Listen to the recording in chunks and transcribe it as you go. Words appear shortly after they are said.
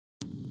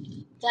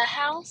The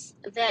house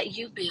that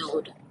you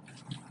build.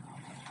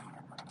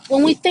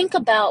 When we think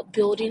about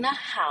building a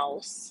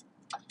house,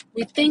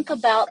 we think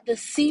about the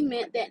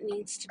cement that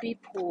needs to be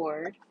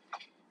poured,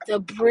 the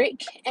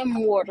brick and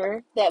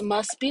mortar that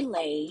must be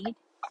laid,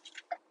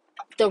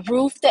 the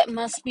roof that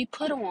must be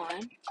put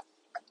on,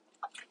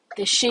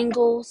 the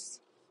shingles,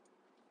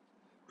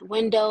 the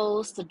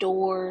windows, the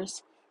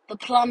doors, the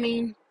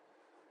plumbing,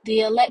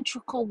 the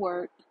electrical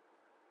work,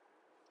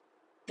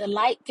 the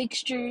light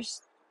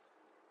fixtures,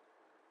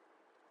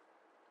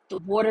 the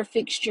water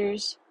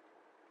fixtures,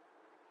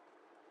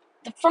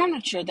 the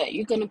furniture that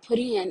you're going to put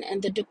in,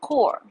 and the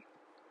decor.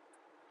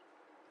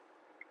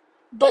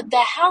 But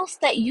the house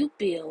that you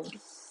build,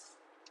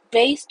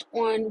 based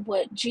on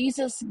what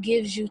Jesus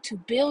gives you to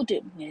build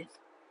it with,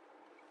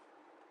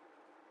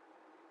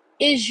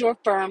 is your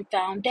firm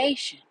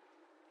foundation.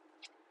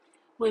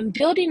 When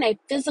building a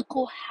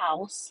physical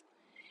house,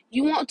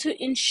 you want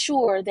to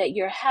ensure that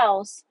your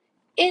house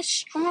is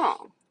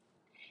strong,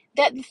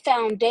 that the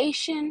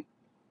foundation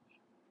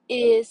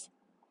is,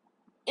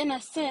 in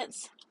a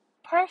sense,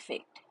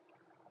 perfect.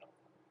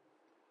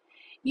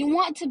 You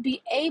want to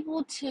be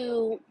able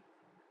to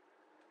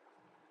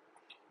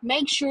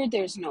make sure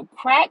there's no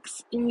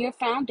cracks in your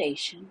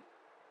foundation,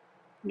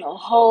 no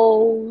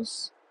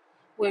holes,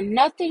 where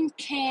nothing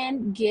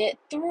can get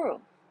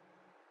through.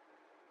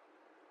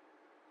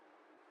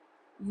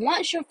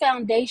 Once your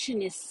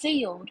foundation is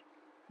sealed,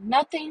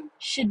 nothing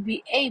should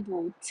be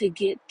able to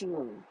get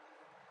through.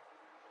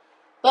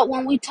 But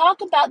when we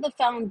talk about the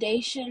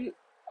foundation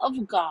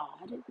of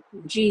God,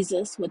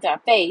 Jesus, with our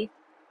faith,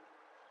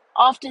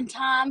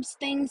 oftentimes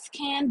things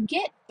can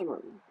get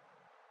through.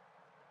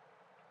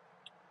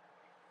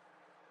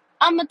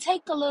 I'm going to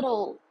take a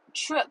little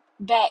trip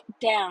back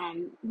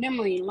down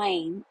memory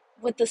lane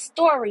with a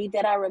story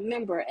that I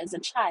remember as a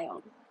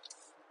child.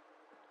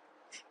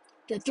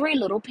 The Three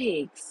Little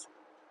Pigs.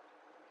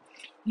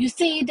 You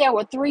see, there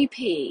were 3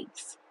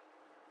 pigs,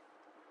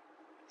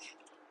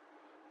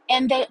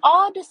 and they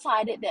all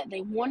decided that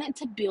they wanted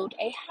to build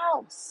a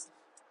house.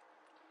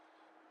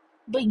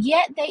 But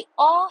yet they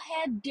all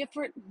had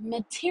different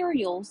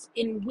materials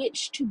in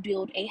which to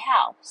build a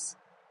house.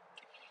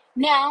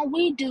 Now,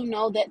 we do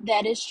know that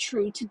that is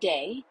true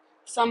today.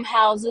 Some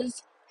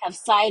houses have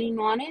siding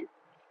on it.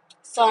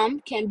 Some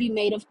can be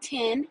made of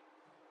tin.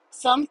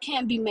 Some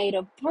can be made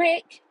of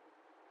brick.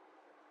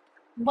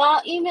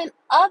 While even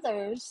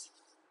others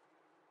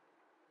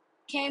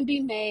can be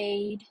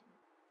made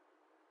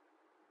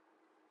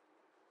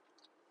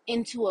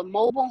into a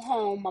mobile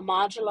home, a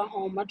modular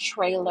home, a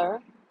trailer,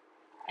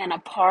 an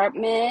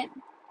apartment,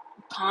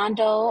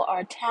 condo, or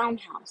a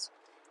townhouse.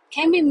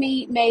 Can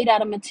be made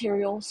out of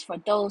materials for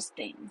those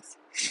things.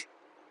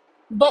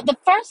 But the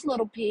first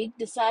little pig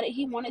decided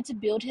he wanted to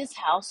build his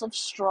house of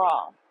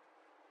straw.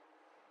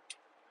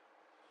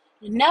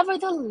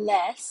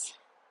 Nevertheless,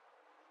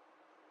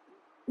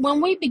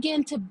 when we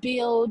begin to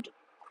build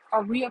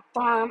or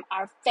reaffirm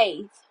our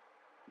faith,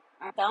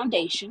 our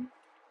foundation,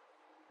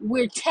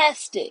 we're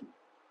tested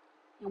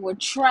and we're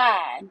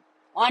tried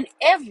on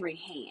every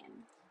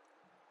hand.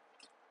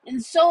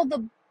 And so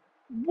the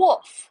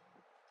wolf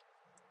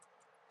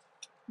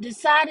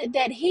decided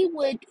that he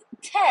would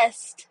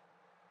test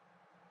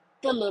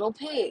the little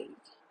pig.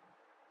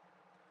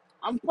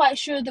 I'm quite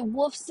sure the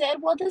wolf said,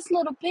 well, this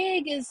little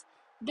pig is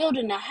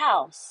building a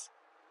house.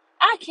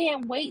 I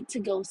can't wait to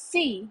go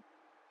see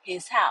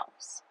his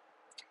house.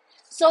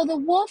 So the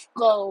wolf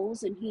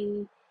goes and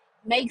he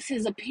makes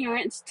his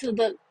appearance to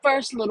the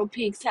first little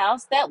pig's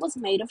house that was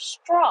made of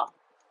straw.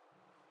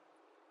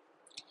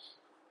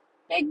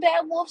 Big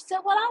Bad Wolf said,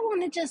 well, I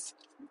want to just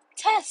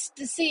test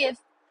to see if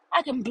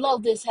I can blow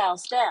this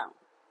house down.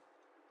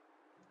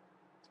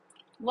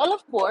 Well,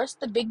 of course,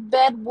 the Big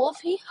Bad Wolf,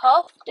 he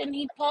huffed and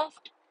he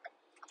puffed,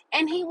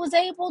 and he was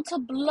able to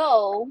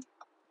blow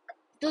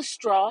the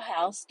straw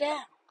house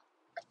down.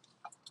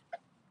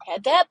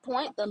 At that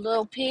point, the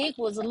little pig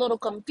was a little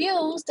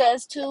confused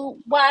as to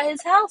why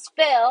his house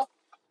fell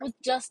with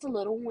just a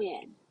little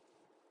wind.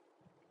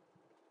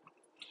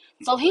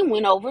 So he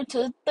went over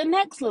to the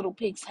next little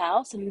pig's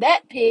house, and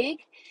that pig,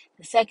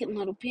 the second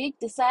little pig,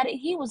 decided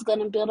he was going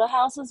to build a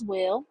house as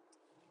well.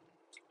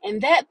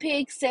 And that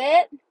pig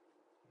said,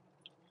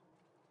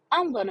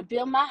 I'm going to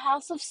build my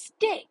house of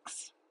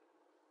sticks.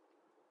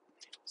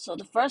 So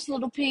the first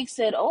little pig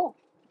said, oh,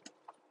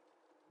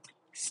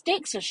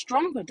 sticks are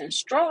stronger than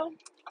straw.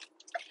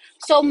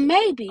 So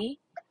maybe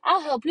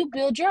I'll help you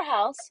build your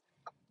house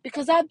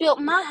because I built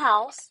my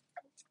house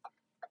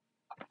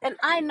and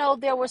I know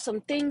there were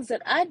some things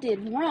that I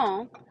did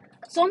wrong.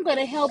 So I'm going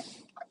to help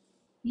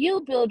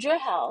you build your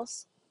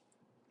house.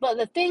 But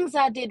the things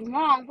I did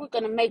wrong, we're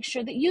going to make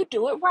sure that you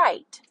do it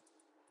right.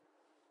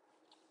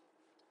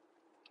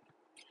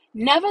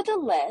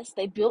 Nevertheless,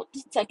 they built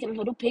the second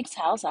little pig's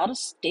house out of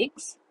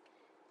sticks.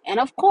 And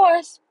of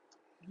course,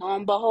 lo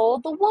and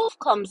behold, the wolf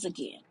comes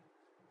again.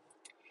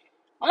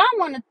 Well, I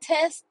want to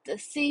test to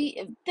see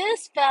if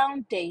this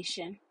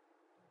foundation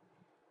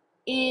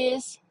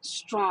is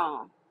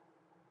strong.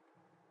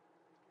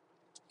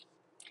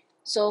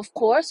 So, of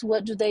course,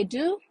 what do?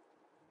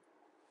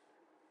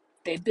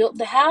 They built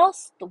the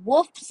house. The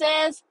wolf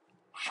says,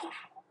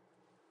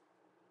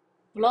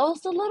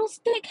 blows the little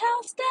stick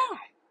house down.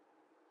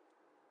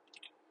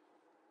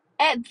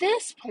 At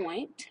this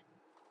point,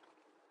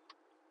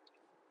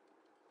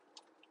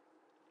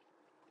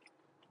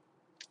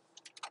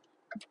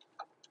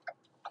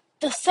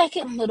 the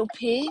second little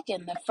pig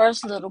and the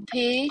first little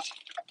pig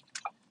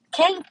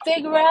can't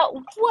figure out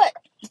what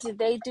did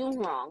they do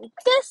wrong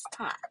this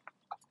time.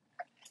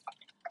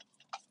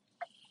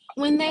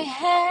 When they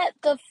had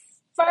the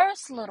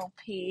first little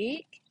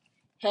pig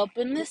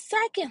helping the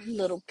second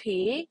little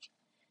pig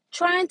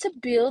trying to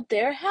build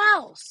their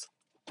house,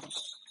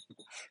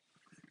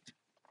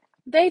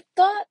 they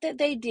thought that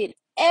they did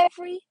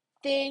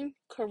everything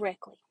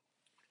correctly,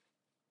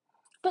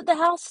 but the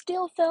house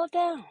still fell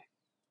down.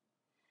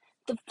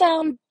 The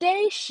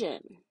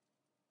foundation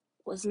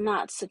was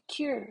not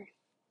secure.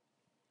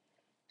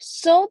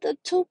 So the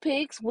two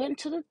pigs went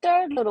to the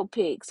third little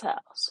pig's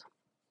house.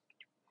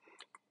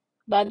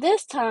 By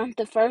this time,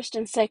 the first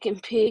and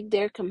second pig,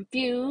 they're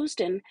confused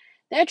and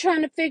they're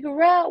trying to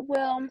figure out,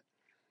 well,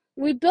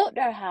 we built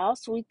our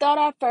house. We thought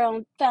our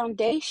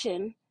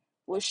foundation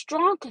was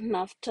strong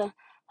enough to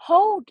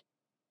hold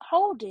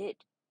it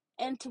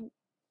and to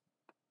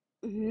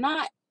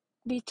not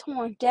be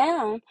torn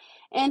down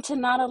and to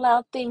not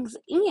allow things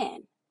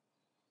in.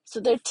 So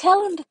they're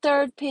telling the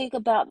third pig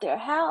about their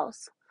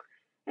house.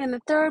 And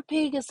the third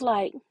pig is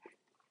like,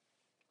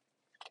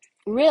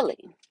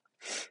 really?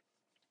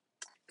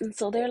 And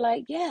so they're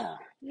like, yeah,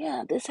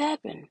 this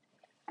happened.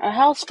 Our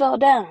house fell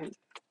down.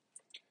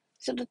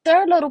 So the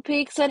third little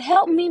pig said,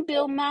 help me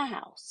build my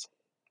house.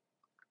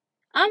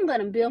 I'm going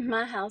to build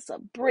my house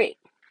of brick.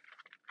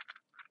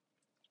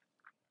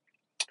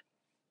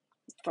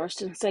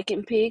 First and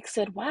second pig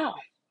said, wow,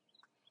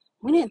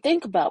 we didn't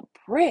think about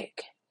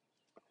brick.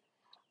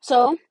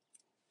 So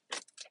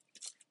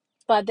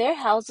by their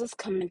houses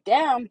coming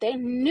down, they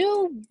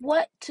knew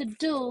what to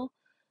do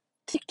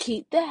to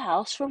keep the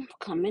house from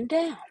coming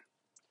down.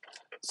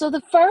 So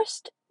the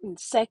first and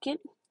second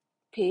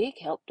pig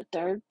helped the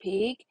third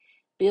pig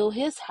build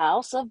his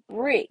house of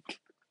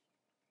brick.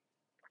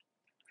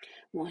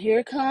 Well,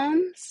 here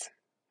comes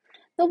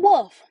the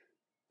wolf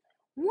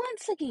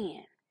once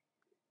again.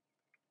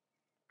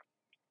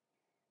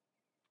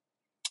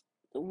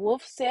 The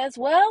wolf says,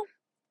 well,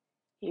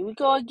 here we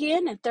go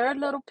again, and third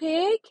little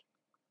pig.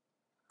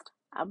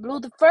 I blew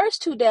the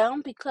first two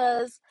down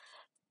because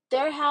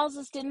their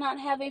houses did not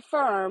have a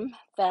firm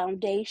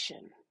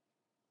foundation.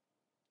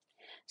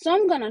 So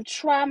I'm going to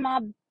try my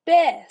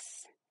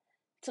best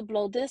to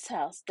blow this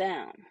house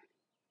down.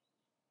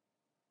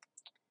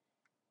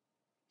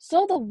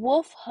 So the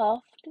wolf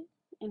huffed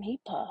and he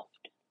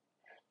puffed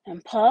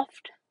and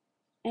puffed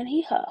and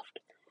he huffed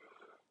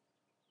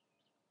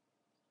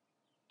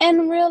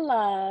and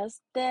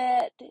realized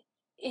that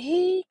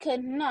he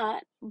could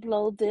not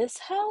blow this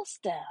house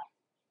down.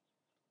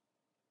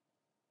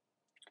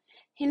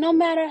 No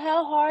matter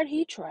how hard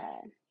he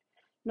tried,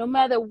 no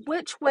matter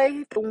which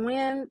way the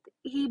wind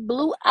he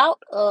blew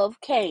out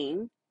of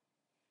came,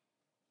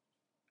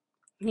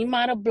 he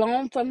might have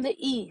blown from the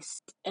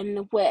east and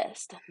the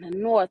west and the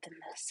north and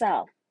the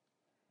south,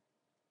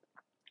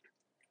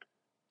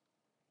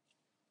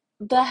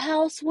 the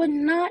house would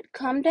not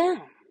come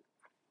down.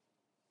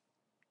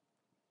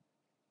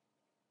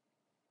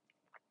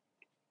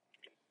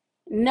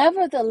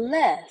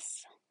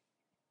 Nevertheless,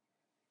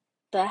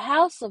 the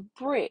house of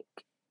brick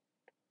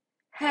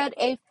had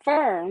a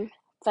firm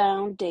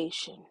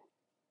foundation.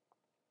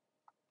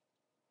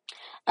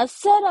 I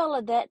said all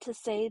of that to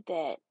say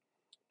that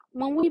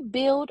when we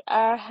build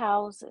our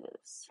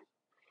houses,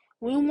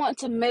 we want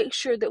to make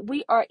sure that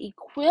we are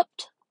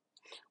equipped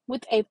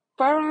with a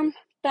firm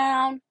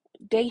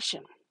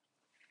foundation.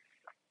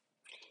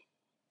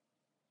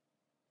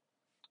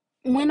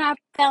 When our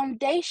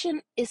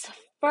foundation is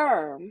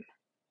firm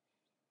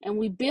and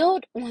we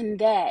build on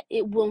that,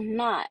 it will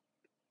not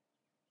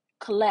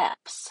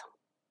collapse.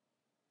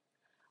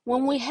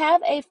 When we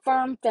have a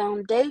firm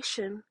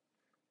foundation,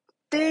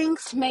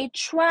 things may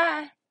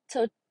try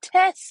to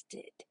test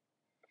it.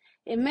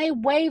 It may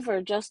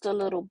waver just a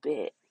little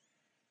bit.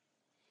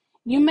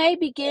 You may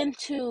begin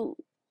to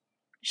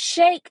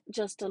shake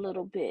just a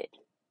little bit.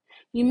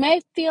 You may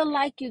feel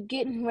like you're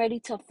getting ready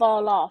to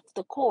fall off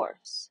the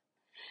course.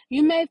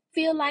 You may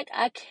feel like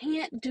I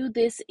can't do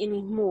this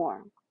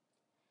anymore.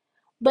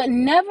 But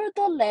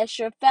nevertheless,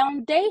 your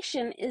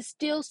foundation is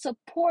still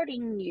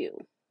supporting you.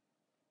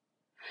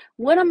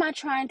 What am I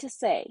trying to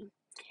say?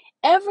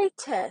 Every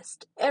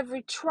test,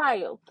 every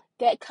trial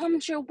that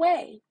comes your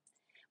way,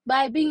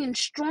 by being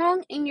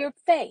strong in your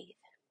faith,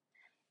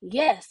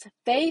 yes,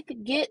 faith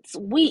gets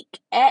weak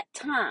at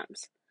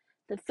times.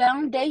 The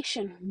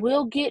foundation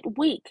will get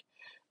weak.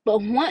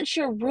 But once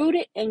you're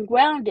rooted and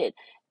grounded,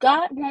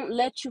 God won't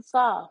let you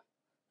fall.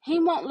 He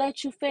won't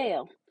let you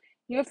fail.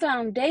 Your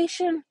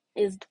foundation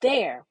is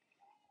there.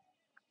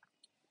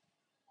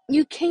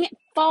 You can't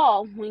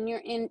fall when you're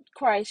in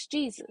Christ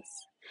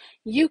Jesus.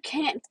 You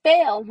can't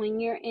fail when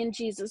you're in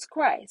Jesus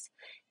Christ.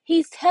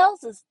 He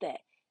tells us that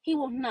he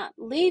will not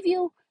leave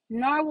you,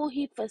 nor will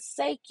he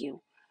forsake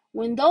you.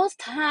 When those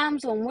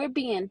times when we're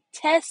being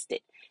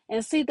tested,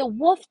 and see, the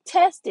wolf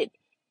tested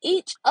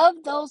each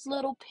of those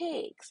little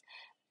pigs,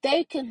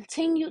 they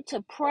continued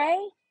to pray,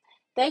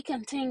 they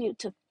continued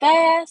to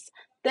fast,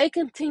 they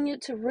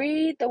continued to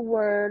read the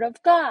word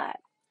of God.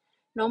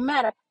 No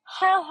matter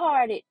how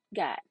hard it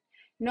got,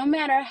 no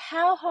matter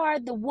how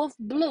hard the wolf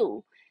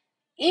blew,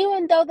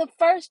 even though the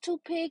first two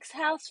pigs'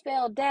 house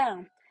fell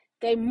down,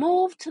 they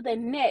moved to the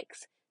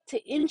next to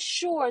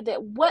ensure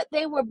that what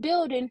they were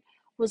building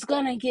was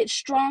going to get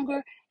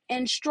stronger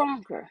and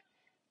stronger.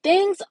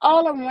 Things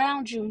all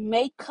around you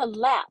may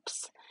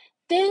collapse.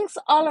 Things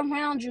all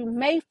around you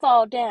may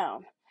fall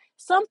down.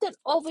 Something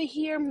over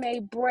here may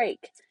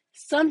break.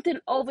 Something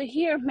over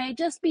here may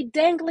just be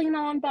dangling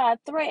on by a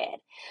thread.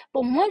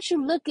 But once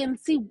you look and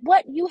see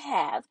what you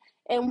have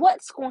and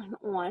what's going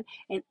on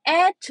and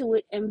add to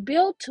it and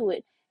build to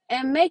it,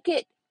 and make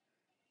it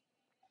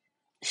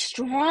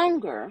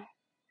stronger,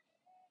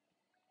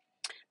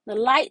 the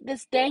light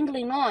that's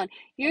dangling on,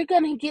 you're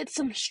going to get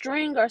some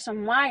string or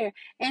some wire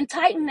and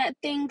tighten that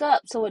thing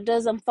up so it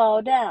doesn't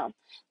fall down.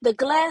 The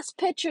glass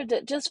pitcher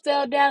that just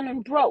fell down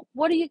and broke,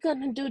 what are you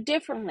going to do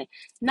differently?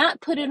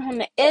 Not put it on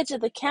the edge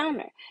of the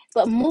counter,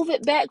 but move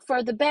it back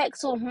further back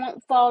so it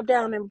won't fall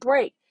down and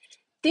break.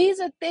 These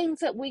are things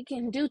that we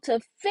can do to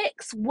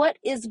fix what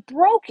is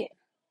broken.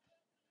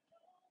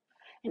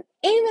 And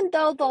even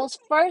though those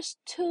first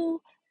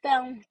two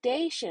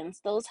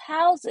foundations, those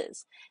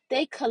houses,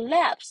 they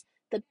collapsed,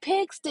 the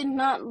pigs did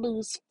not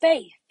lose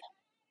faith.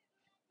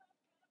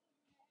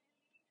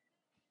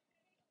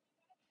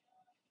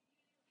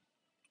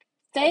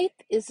 Faith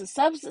is the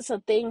substance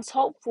of things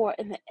hoped for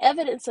and the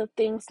evidence of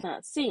things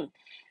not seen.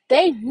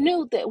 They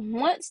knew that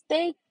once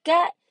they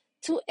got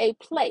to a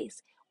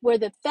place where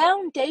the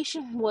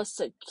foundation was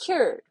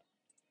secured,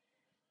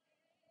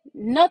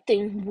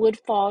 nothing would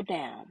fall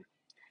down.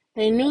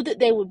 They knew that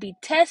they would be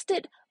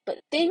tested,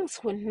 but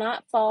things would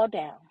not fall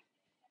down.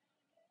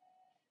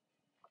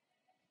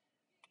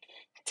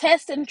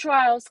 Tests and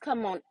trials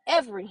come on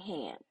every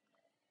hand.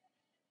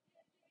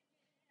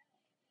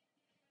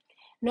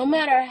 No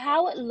matter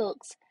how it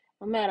looks,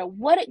 no matter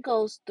what it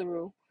goes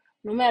through,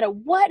 no matter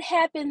what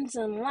happens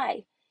in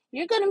life,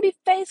 you're going to be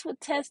faced with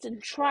tests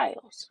and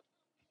trials.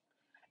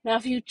 Now,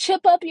 if you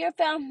chip up your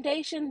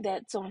foundation,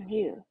 that's on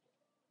you.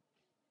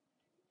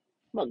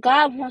 But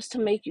God wants to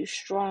make you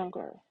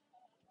stronger.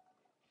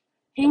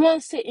 He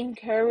wants to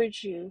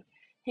encourage you.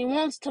 He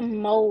wants to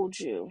mold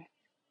you.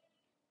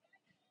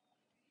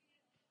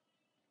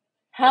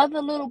 How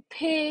the little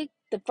pig,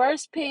 the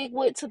first pig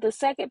went to the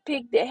second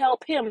pig to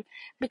help him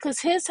because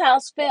his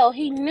house fell.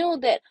 He knew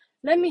that,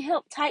 let me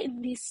help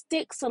tighten these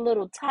sticks a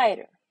little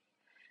tighter.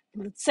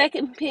 The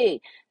second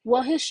pig,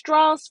 well, his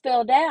straws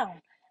fell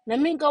down. Let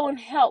me go and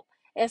help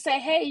and say,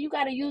 hey, you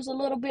got to use a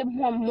little bit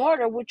more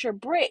mortar with your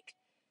brick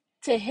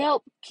to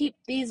help keep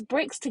these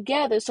bricks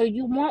together so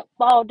you won't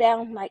fall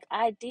down like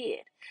I did.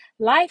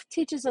 Life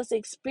teaches us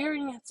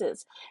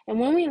experiences. And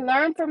when we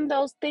learn from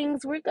those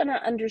things, we're going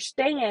to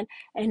understand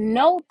and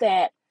know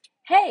that,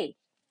 hey,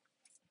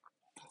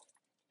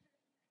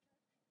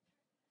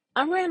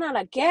 I ran out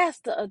of gas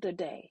the other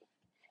day.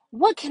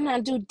 What can I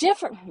do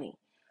differently?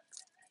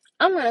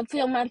 I'm going to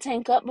fill my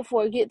tank up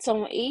before it gets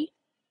on E.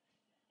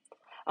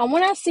 And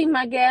when I see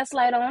my gas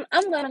light on,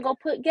 I'm going to go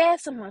put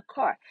gas in my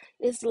car.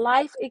 It's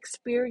life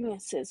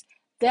experiences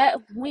that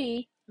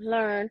we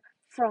learn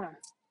from.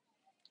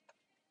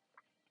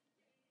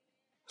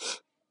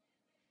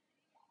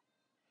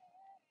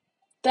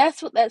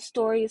 That's what that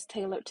story is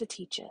tailored to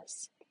teach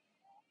us.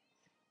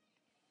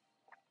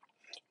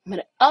 But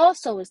it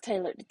also is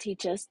tailored to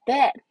teach us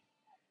that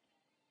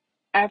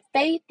our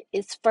faith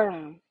is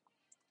firm.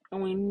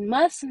 And we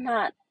must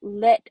not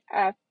let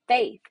our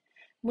faith,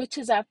 which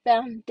is our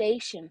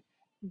foundation,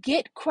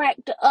 get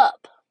cracked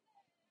up.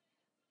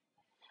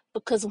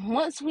 Because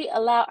once we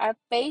allow our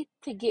faith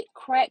to get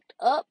cracked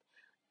up,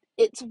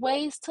 it's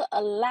ways to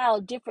allow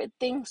different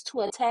things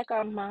to attack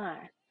our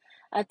mind,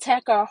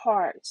 attack our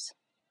hearts.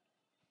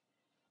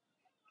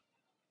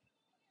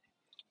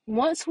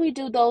 Once we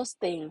do those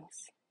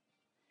things,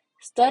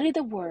 study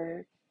the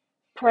word,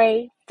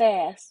 pray,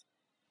 fast,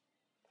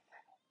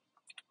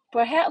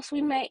 perhaps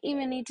we may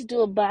even need to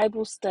do a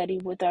Bible study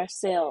with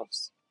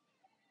ourselves.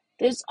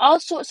 There's all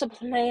sorts of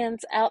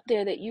plans out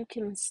there that you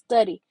can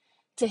study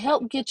to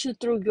help get you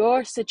through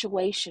your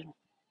situation.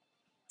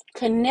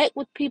 Connect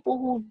with people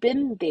who've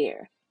been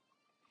there.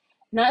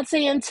 Not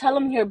saying tell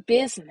them your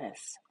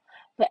business,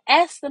 but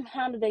ask them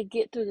how did they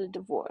get through the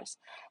divorce?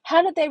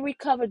 How did they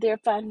recover their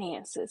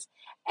finances?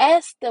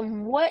 Ask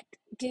them what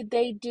did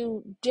they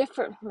do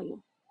differently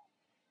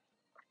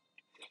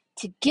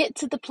to get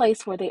to the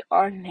place where they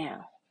are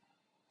now.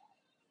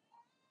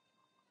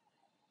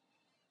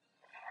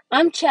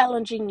 I'm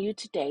challenging you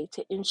today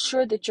to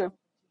ensure that your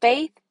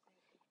faith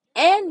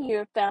and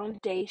your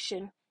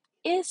foundation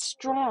is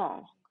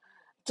strong.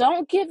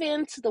 Don't give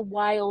in to the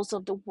wiles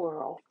of the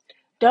world.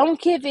 Don't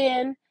give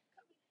in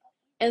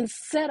and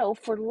settle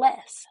for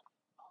less.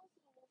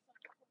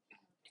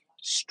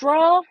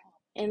 Straw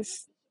and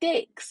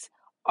sticks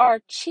are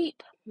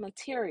cheap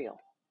material.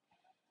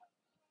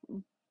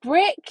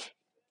 Brick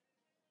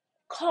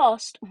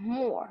cost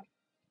more.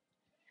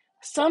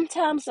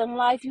 Sometimes in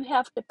life you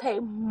have to pay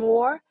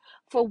more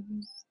for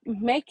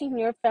making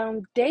your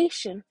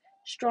foundation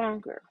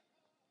stronger.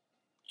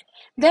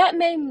 That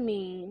may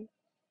mean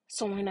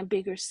sowing a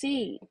bigger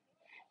seed.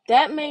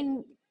 That may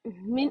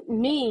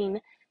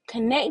mean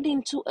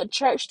connecting to a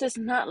church that's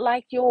not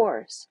like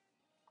yours.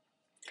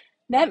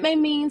 That may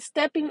mean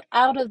stepping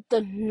out of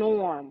the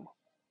norm.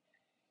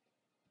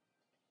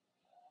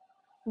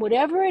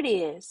 Whatever it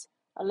is,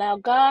 allow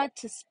God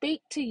to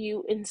speak to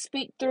you and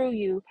speak through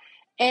you,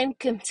 and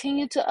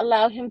continue to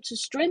allow Him to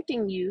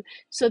strengthen you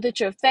so that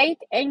your faith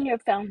and your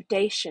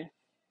foundation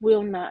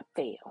will not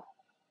fail.